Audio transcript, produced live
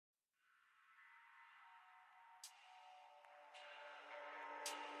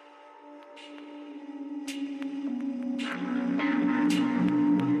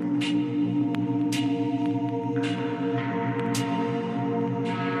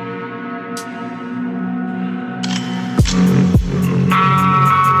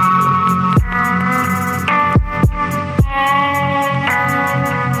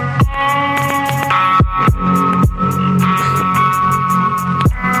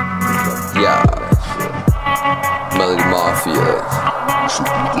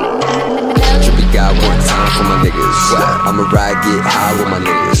Trippy got one time for my niggas. I'ma ride, get high with my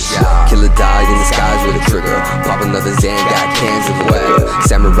niggas. Kill or die in the skies with a trigger. Pop another Zan, got cans of the weather.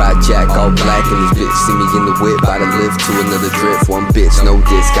 Samurai Jack, all black in this bitch. See me in the whip, by the lift to another drift. One bitch, no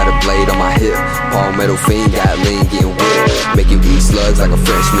diss, got a blade on my hip. Palmetto fiend, got lean, getting whipped. Make it eat slugs like a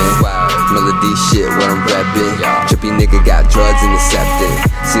Frenchman. Melody shit, what I'm rapping. Trippy nigga got drugs in the septic.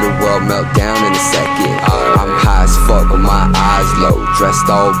 See the world melt down in a second. I'm high as fuck with my eyes low. Dressed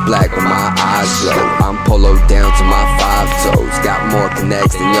all black with my eyes low. I'm polo down to my 5 toes. Got more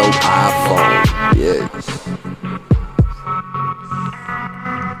connects than your iPhone. Yeah.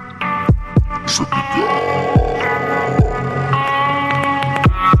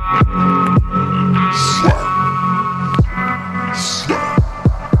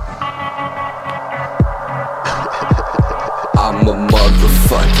 I'm a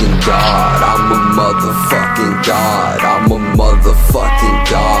motherfucking god. I'm a motherfucking god. I'm a motherfucking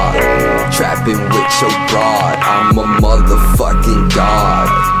god. Trapping with your broad. I'm a motherfucking god.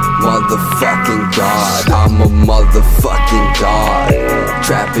 Motherfucking god. I'm a motherfucking god.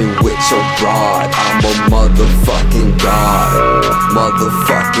 Trapping with your broad. I'm a motherfucking god.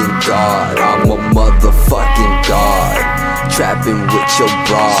 Motherfucking god. I'm a motherfucking god. Trapping with your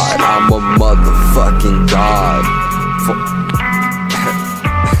broad. I'm a motherfucking god.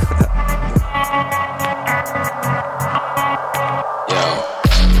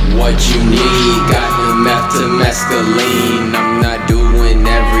 What you need, got the meth to mescaline. I'm not doing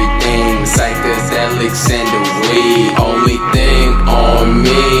everything, psychedelics and the weed. Only thing on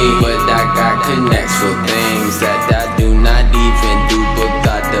me, but I got connects for things that I do not even do, but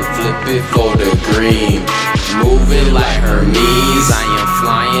got to flip it for the green. Moving like Hermes, I am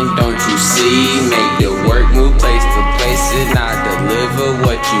flying, don't you see? Make the work move place to place and I deliver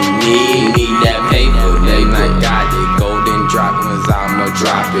what you need. Need that paper, then I got it. Golden drachmas, I'ma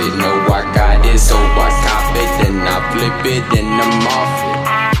drop it. Know I got it, so I cop it. Then I flip it, then I'm off it.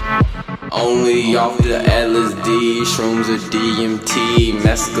 Only off the LSD, shrooms or DMT,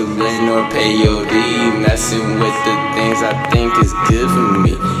 mescaline or peyote. Messing with the things I think is good for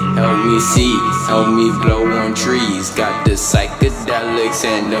me. Help me see, help me blow on trees. Got the psychedelics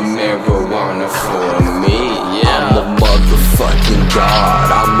and the marijuana for me. Yeah. I'm a motherfucking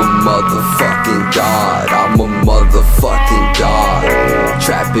god. I'm a motherfucking god. I'm a motherfucking god.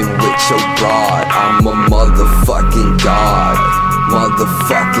 Trapping with your broad. I'm a motherfucking god.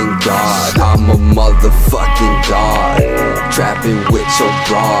 Motherfucking god. I'm a motherfucking god. Trapping with your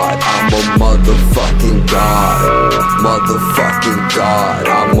broad. I'm a motherfucking god. Motherfucking god.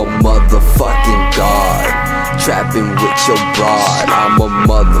 I'm a motherfucking god. Trapping with your broad. I'm a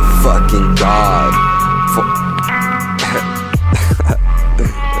motherfucking god.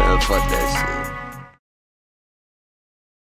 Fuck that.